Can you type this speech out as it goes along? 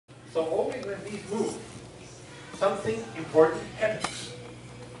So always when these move, something important happens.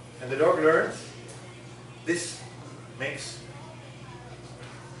 And the dog learns this makes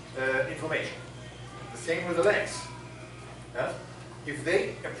information. The same with the legs. Yeah? If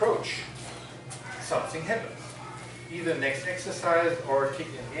they approach, something happens. Either next exercise or kick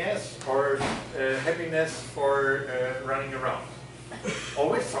in the ass or happiness for running around.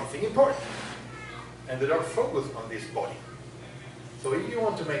 Always something important. And the dog focuses on this body. So if you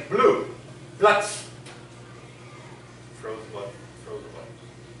want to make blue, Platz, frozen body, frozen body.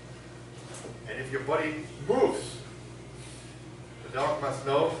 And if your body moves, the dog must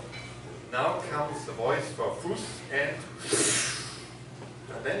know, now comes the voice for Fuß and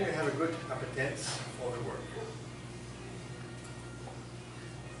then you have a good appetence for the work.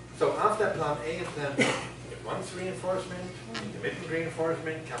 So after plan A and plan B, advanced reinforcement, intermittent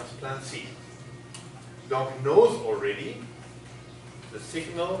reinforcement, comes plan C. Dog knows already the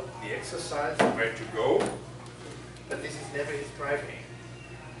signal, the exercise, where to go, but this is never his drive aim.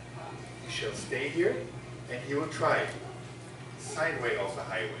 He shall stay here and he will try sideway of the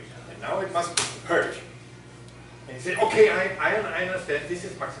highway. And now it must hurt. And he said, okay, I understand, this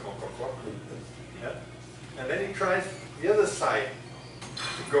is maximum comfort. Yeah? And then he tries the other side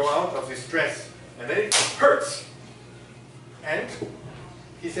to go out of this stress. And then it hurts. And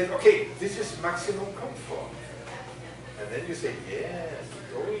he said, okay, this is maximum comfort. And then you say, yes,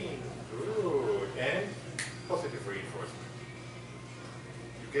 going, good, and positive reinforcement.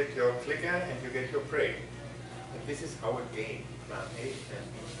 You get your clicker and you get your prey. And this is our game, plan A and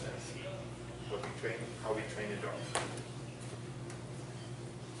B and C. What we train, how we train a dog.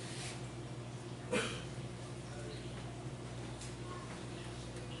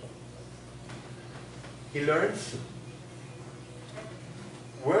 He learns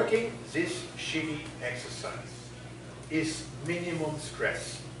working this shitty exercise is minimum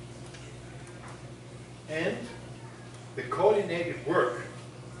stress. And the coordinated work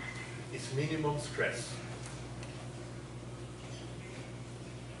is minimum stress.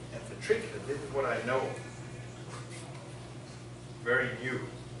 And the trick, and this is what I know, very new,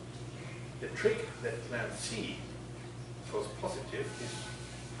 the trick that plan C was positive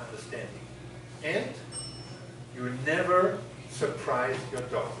is understanding. And you never surprise your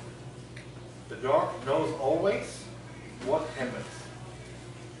dog. The dog knows always what happens.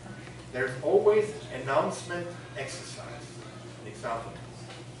 There's always announcement exercise. An example.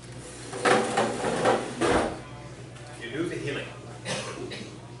 You do the healing.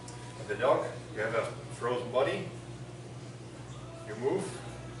 And the dog, you have a frozen body, you move,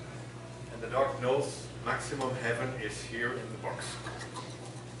 and the dog knows maximum heaven is here in the box.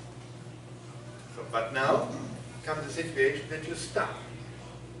 So, but now comes the situation that you stop.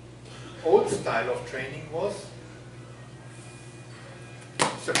 Old style of training was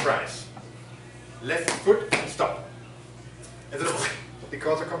surprise. Left foot and stop. And then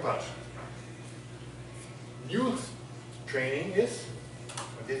because of compulsion. New training is,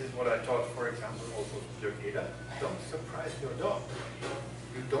 and this is what I taught, for example, also to Dirk Eder, don't surprise your dog.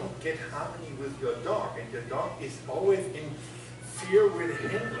 You don't get harmony with your dog, and your dog is always in fear with the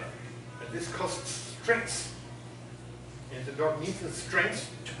handler. And this costs strength. And the dog needs the strength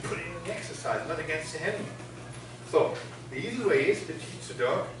to put it in the exercise, not against the handler. So, the easy way is to teach the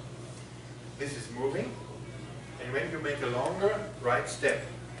dog, this is moving, and when you make a longer right step,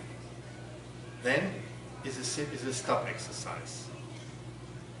 then is a stop exercise.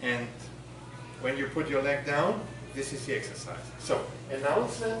 And when you put your leg down, this is the exercise. So,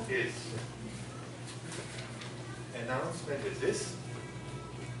 announcement is this,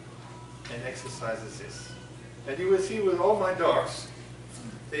 and exercise is this. And you will see with all my dogs,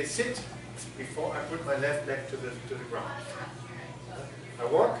 they sit before I put my left leg to the ground. I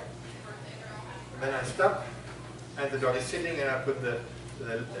walk, and then I stop, and the dog is sitting, and I put the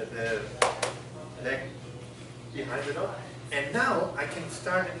leg behind the dog. And now I can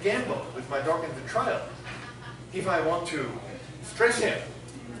start a gamble with my dog in the trial. If I want to stress him,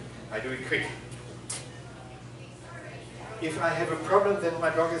 I do it quick. If I have a problem, then my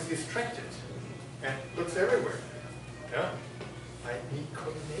dog is distracted and looks everywhere. Yeah? I need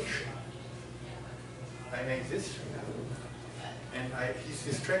coordination. I make this, and he's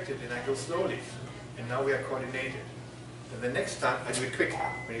distracted, and I go slowly. And now we are coordinated. And the next time, I do it quick,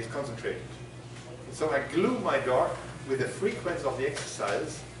 when he's concentrated. So I glue my dog with the frequency of the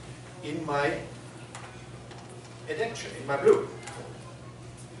exercise in my adaptation, in my blue.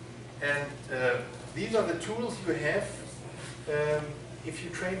 And these are the tools you have if you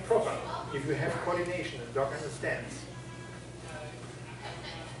train properly, if you have coordination and the dog understands.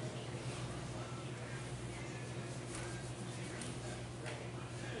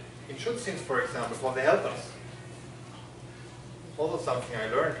 In Schutzdienst, for example, for the helpers. Also something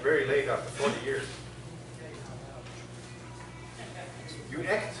I learned very late after 40 years. You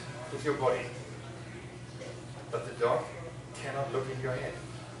act with your body, but the dog cannot look in your head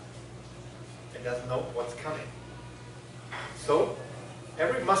and doesn't know what's coming. So,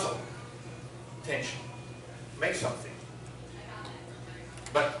 every muscle tension makes something.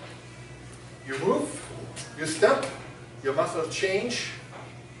 But you move, you stop, your muscles change,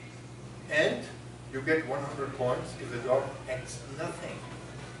 and you get 100 points if the dog acts nothing.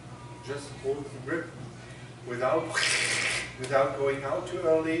 Just holds the grip without going out too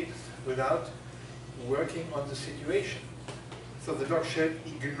early, without working on the situation. So the dog should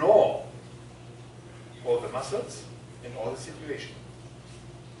ignore all the muscles in all the situation.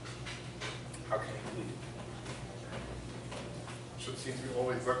 How can you do it? Should seem to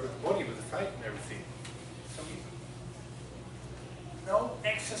always work with the body, with the fight and everything. So no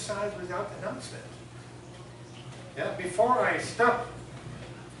exercise without announcement. Yeah, before I stop,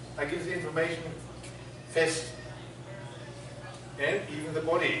 I give the information fest and even the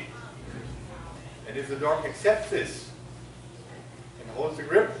body. And if the dog accepts this and holds the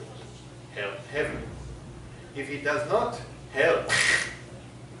grip, help heaven. If he does not, help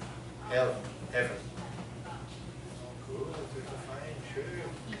heaven. Good, fine, sure.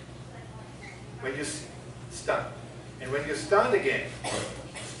 When you stop, and when you start again,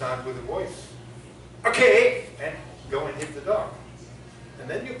 start with a voice. Okay, and go and hit the dog. And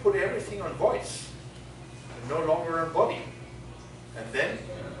then you put everything on voice, and no longer on body. And then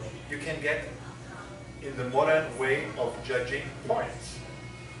you can get in the modern way of judging points.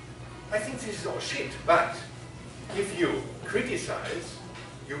 I think this is all shit, but if you criticize,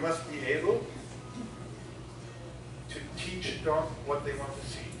 you must be able to teach a dog what they want to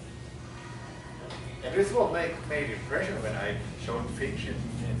see. And this will made impression when I showed Finch in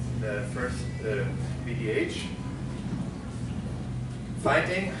the first VDH.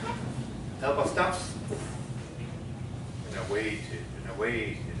 Fighting, helper stops, and I waited, and I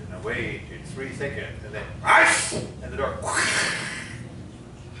waited, and I waited 3 seconds, and then ice, and the dog.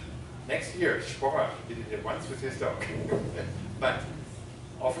 Next year, Sporer did it once with his dog, but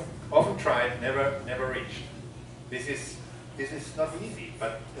often tried, never reached. This is not easy,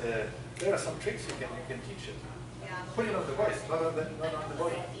 but there are some tricks you can teach it. Put it on the voice, not on the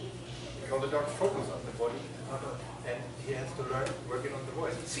body. Because the dog focus on the body, and he has to learn working on the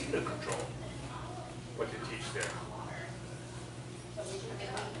voice. It's signal control, what you teach there.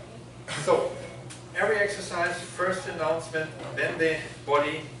 So, every exercise, first announcement, then the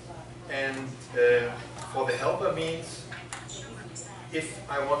body, and for the helper means, if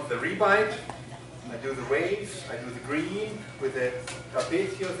I want the rebite, I do the waves, I do the green with the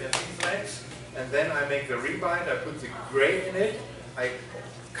trapezius and these legs, and then I make the rebite, I put the gray in it, I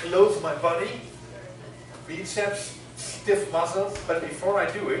close my body, biceps, stiff muscles, but before I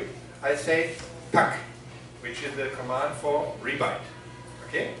do it, I say pack, which is the command for rebite,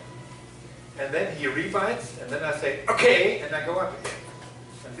 okay? And then he rebites, and then I say, okay, and I go up again.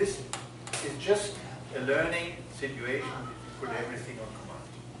 And this is just a learning situation, you put everything on command,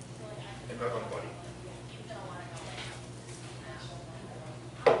 and not on body.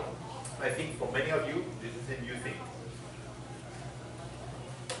 I think for many of you, this is a new thing.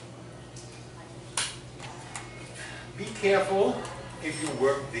 Be careful if you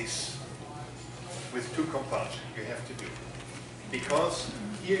work this with 2 compulsion. You have to do it. Because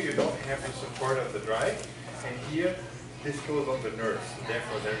here you don't have the support of the drive, and here this goes on the nerves. So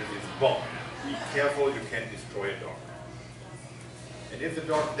therefore there is this bond. Be careful, you can destroy a dog. And if the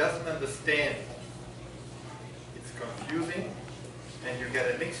dog doesn't understand, it's confusing, and you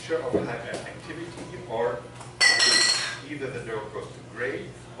get a mixture of hyperactivity or blue. Either the dog goes to gray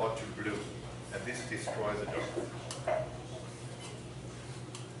or to blue, and this destroys the dog.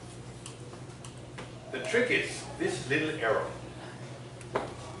 The trick is this little arrow.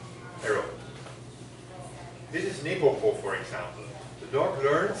 This is Nepopo, for example. The dog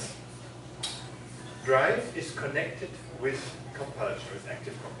learns drive is connected with compulsion, with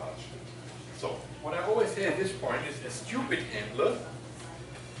active compulsion. So, what I always say at this point is a stupid handler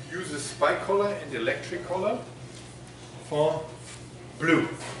uses spike collar and electric collar for blue,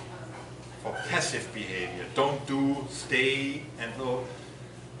 for passive behavior. Don't do, stay, and no.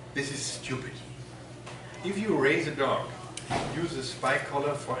 This is stupid. If you raise a dog, use a spike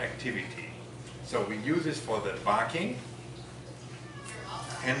collar for activity. So we use this for the barking.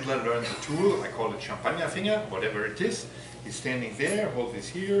 Handler learns the tool, I call it champagner finger, whatever it is. He's standing there, hold this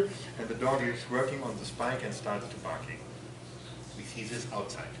here, and the dog is working on the spike and starts to barking. We see this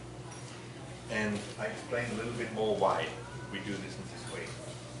outside. And I explain a little bit more why we do this in this way.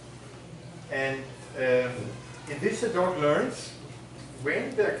 And in this the dog learns,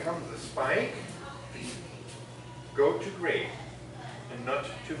 when there comes a spike, go to gray and not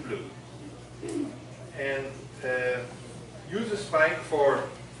to blue. And use a spike for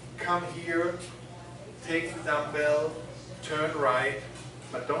come here, take the dumbbell, turn right,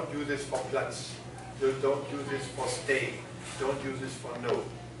 but don't do this for Platz. Don't do this for stay. Don't do this for no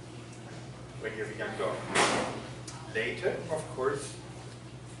when you have a young dog. Later, of course,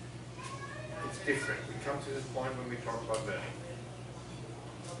 it's different. We come to this point when we talk about learning.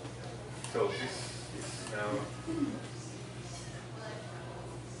 So this is now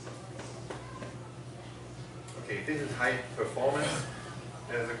okay, this is high performance.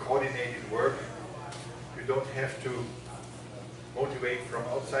 There's a coordinated work. You don't have to motivate from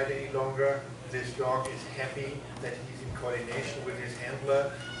outside any longer. This dog is happy that he's in coordination with his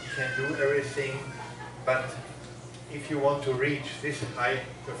handler. He can do everything. But if you want to reach this high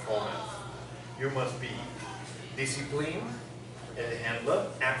performance, you must be disciplined as a handler,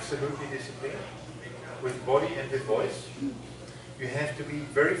 absolutely disciplined, with body and with voice. You have to be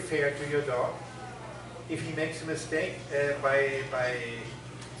very fair to your dog. If he makes a mistake,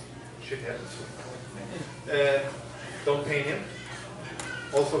 shit happens. Don't pain him.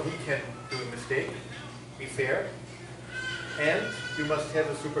 Also, he can do a mistake. Be fair. And you must have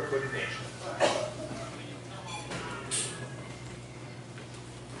a super coordination.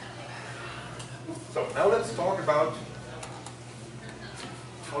 So now let's talk about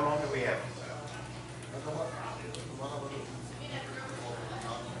how long do we have?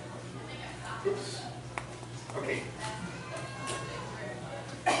 Oops. Okay.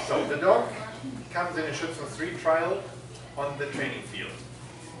 So the dog comes in a Schützen 3 trial on the training field.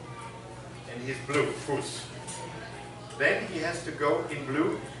 And he's blue, Fuß. Then he has to go in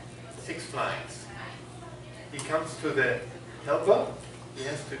blue 6 lines. He comes to the helper, he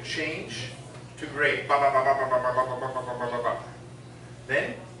has to change to gray.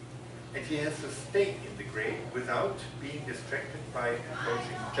 Then, and he has to stay in the gray without being distracted by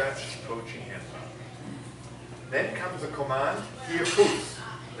approaching judge, approaching handler. Then comes a command, here Fuß.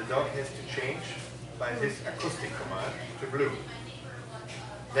 The dog has to change by this acoustic command to blue.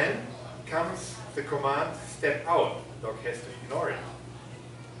 Then comes the command, step out. The dog has to ignore it.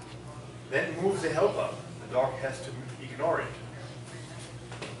 Then move the helper. The dog has to ignore it.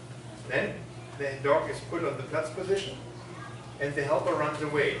 Then the dog is put on the Platz position and the helper runs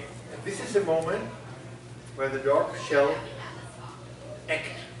away. And this is the moment where the dog shall act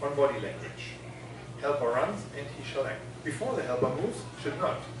on body language. Helper runs and he shall act. Before the helper moves, should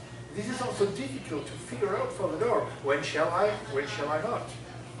not. This is also difficult to figure out for the dog. When shall I not?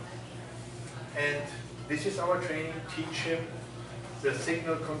 And this is our training, teach him the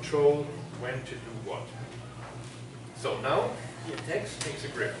signal control, when to do what. So now he attacks, takes a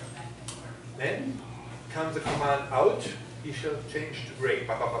grip. Then comes the command out, he shall change to gray.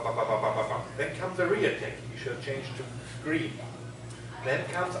 Then comes the re-attack, he shall change to green. Then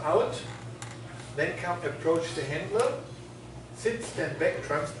comes out, then approach the handler, sit, stand back,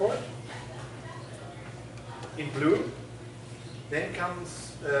 transport in blue. Then comes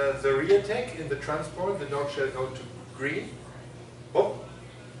the re-attack in the transport, the dog shall go to green. Boop.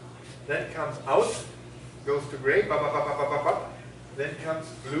 Then comes out, goes to gray. Then comes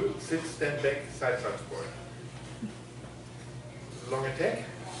blue, sit, stand back, side transport. Long attack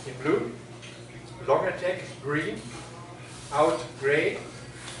in blue. Long attack, green. Out, gray.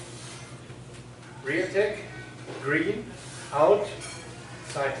 Re-attack, green. Out,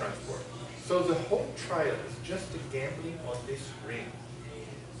 side transport. So the whole trial is just a gambling on this ring.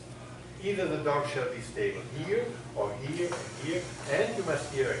 Either the dog shall be stable here, or here, and here, and you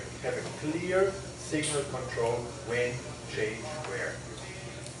must here have a clear signal control when, change, where.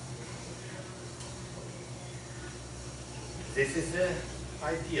 This is the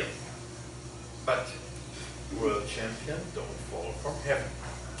ideal. But world champion don't fall from heaven.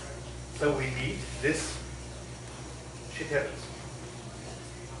 So we need this. Shit happens.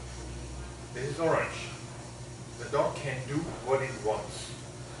 This is orange. The dog can do what it wants.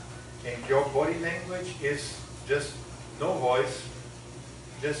 And your body language is just no voice,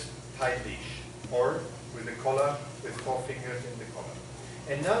 just tight leash. Or with the collar, with 4 fingers in the collar.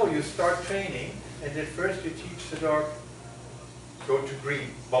 And now you start training, and at first you teach the dog, go to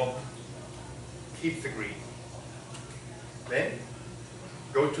green, bump. Keep the green. Then,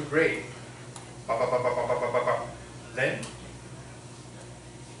 go to gray. Then,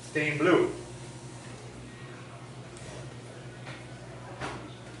 stay in blue.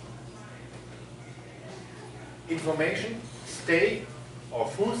 Information, stay, or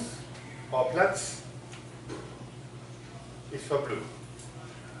Fuß, or Platz is for blue.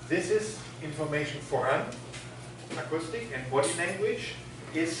 This is information voran, acoustic, and body language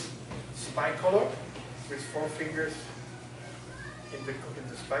is spike collar with 4 fingers in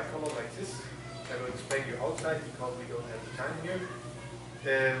the spike collar like this. I will explain you outside because we don't have the time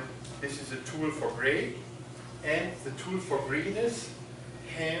here. This is a tool for gray, and the tool for green is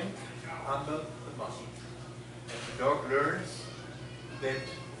hand under the muscle. And the dog learns that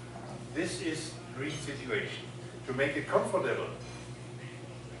this is green situation. To make it comfortable,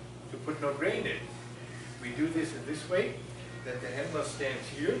 to put no grain in, we do this in this way, that the handler stands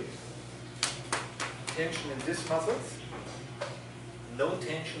here, tension in this muscles, no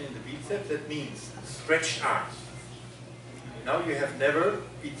tension in the biceps, that means stretched arms. Now you have never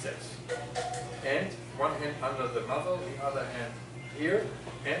biceps. And one hand under the muzzle, the other hand here,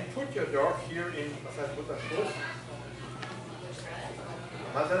 and put your dog here in, was heißt Mutterstoß?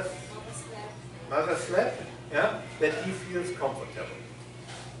 Mother slap, yeah, that he feels comfortable.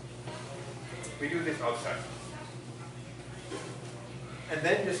 We do this outside. And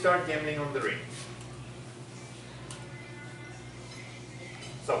then you start gambling on the ring.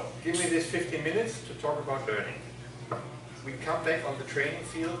 So, give me this 15 minutes to talk about learning. We come back on the training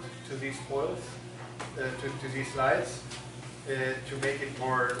field to these spoils, to these slides, to make it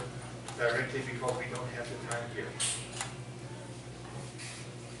more directly because we don't have the time here.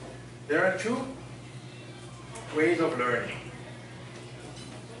 There are 2 ways of learning.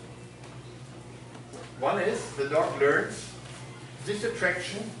 One is the dog learns this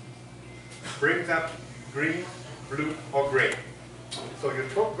attraction brings up green, blue, or gray. So you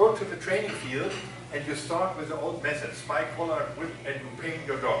go to the training field and you start with the old method, spike collar, whip, and you pain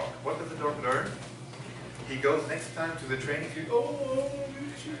your dog. What does the dog learn? He goes next time to the training field, oh,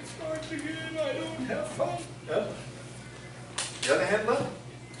 it starts again, I don't have fun. Yeah? The other handler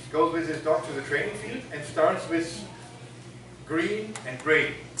goes with his dog to the training field and starts with green and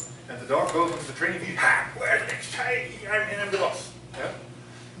gray. And the dog goes into the training field, ha, where's next time? I'm the boss. Yeah?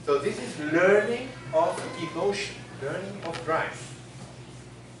 So this is learning of emotion, learning of drive.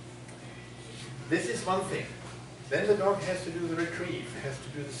 This is one thing. Then the dog has to do the retrieve, has to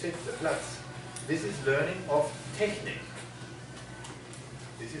do the sit, the Platz. This is learning of technique.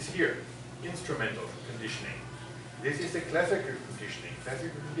 This is here, instrumental conditioning. This is the classical conditioning.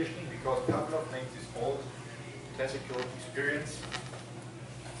 Classical conditioning because Pavlov makes this old classical experience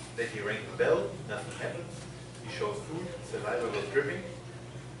that he rang the bell, nothing happens. He shows food, saliva was dripping,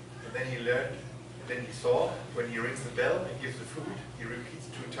 and then he learned, and then he saw when he rings the bell and gives the food, he repeats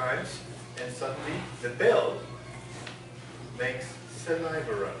 2 times, and suddenly the bell makes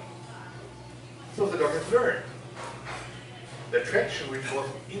saliva run. So the dog has learned. The attraction, which was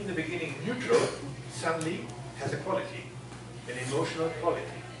in the beginning neutral, suddenly has a quality, an emotional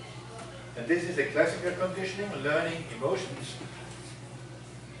quality. And this is a classical conditioning, learning emotions.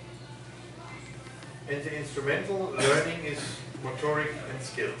 And the instrumental learning is motoric and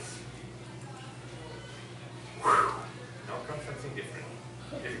skills. Now comes something different,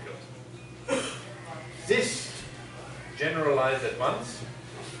 difficult. This, generalized at once,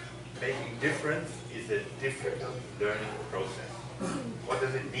 making difference is a difficult learning process. What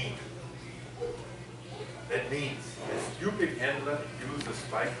does it mean? That means a stupid handler uses the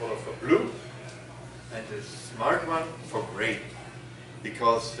spike collar for blue and the smart one for gray.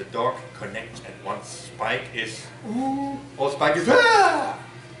 Because the dog connects at once. Spike is ooh, or spike is ah!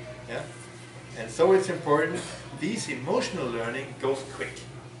 Yeah? And so it's important, this emotional learning goes quick.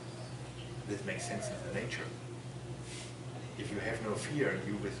 This makes sense in the nature. If you have no fear,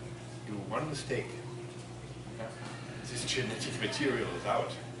 you do one mistake. Yeah? This genetic material is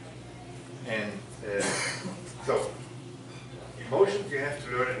out. And so, emotions you have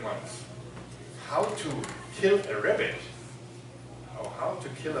to learn at once. How to kill a rabbit, or how to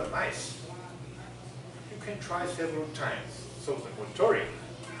kill a mice, you can try several times. So the motoric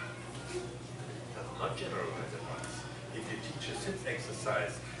does not generalize at once. If you teach a sit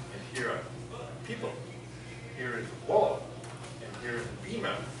exercise, and here are people, here is a wall, and here is a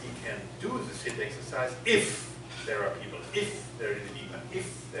beamer, he can do the sit exercise if there are people, if there is a beamer,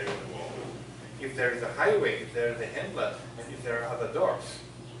 if there is a wall, if there is a highway, if there is a handler, and if there are other dogs,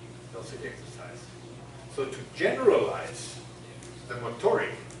 no sit exercise. So to generalize the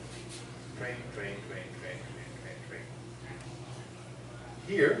motoric, train, train, train, train, train, train, train.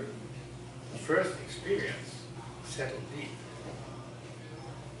 Here, the first experience settled deep.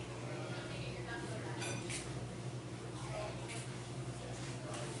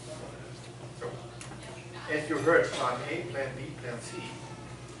 So, as you heard, plan A, plan B, plan C,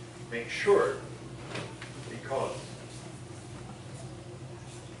 make sure, because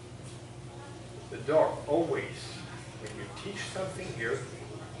the dog always, when you teach something here,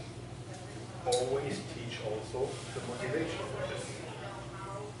 always teach also the motivation for this.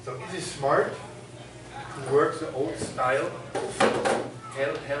 So is it smart to work the old style of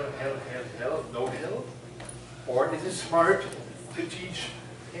hell, hell, hell, hell, hell, no hell? Or is it smart to teach,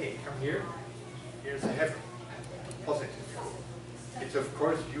 hey, come here, here's a heaven, positive? It's of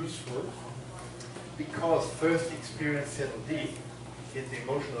course useful because first experience settled deep in the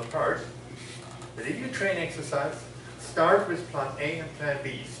emotional part. But if you train exercise, start with plan A and plan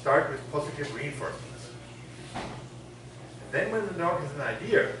B. Start with positive reinforcements. And then when the dog has an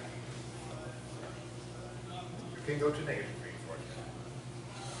idea, you can go to negative reinforcement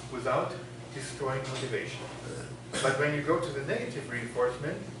without destroying motivation. But when you go to the negative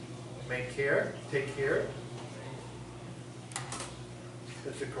reinforcement, take care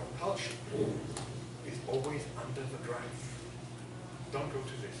that the compulsion is always under the drive. Don't go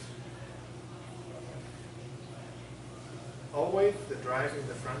to this. Always the drive in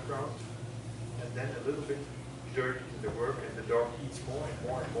the front ground, and then a little bit dirt in the work, and the dog eats more and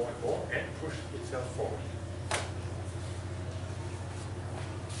more and more and more, and pushes itself forward.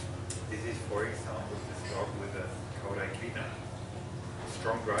 This is, for example, this dog with a Kauda Equina.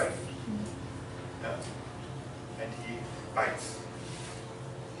 Strong drive, yeah, and he bites.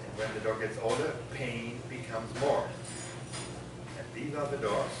 And when the dog gets older, pain becomes more. And these are the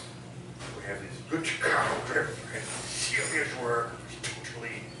dogs who have this good counter and serious work,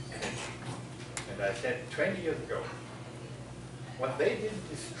 totally energy. And I said 20 years ago, what they didn't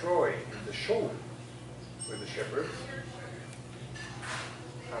destroy in the show with the shepherds,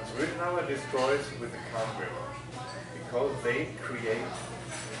 Hans Rüthenauer destroys with the calm river. Because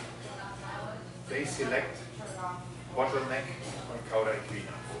they select bottleneck on Kauda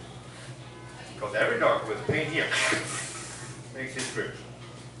Equina. Because every dog with pain here makes it grip.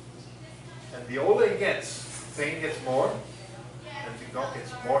 And the older he gets, pain gets more, and the dog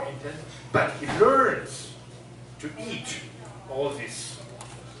gets more intense, but he learns to eat all these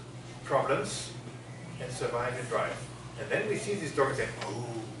problems and survive and drive. And then we see this dog and say, oh,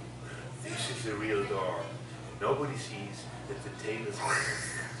 this is a real dog. Nobody sees that the tail is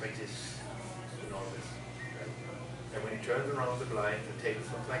like this, and all this. And when he turns around the blind, the tail is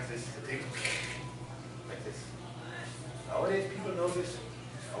not like this, the tail is like this. Nowadays people know this.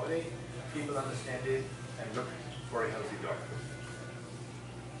 Nowadays people understand it and look for a healthy dog.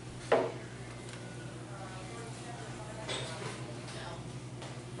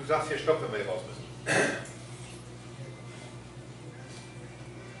 Du sagst hier Stopp, wenn wir hier raus müssen.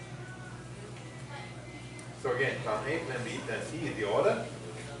 So again, plan A, plan B, plan C is the order.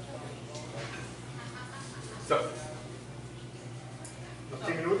 So, noch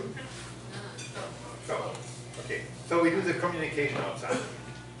 10 Minuten? So, okay. So we do the communication outside.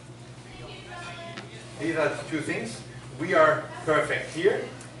 These are the two things. We are perfect here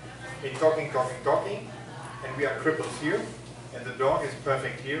in talking, talking, talking, and we are cripples here, and the dog is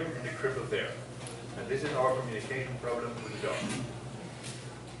perfect here and the cripple there. And this is our communication problem with the dog.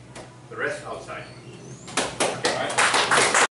 The rest outside.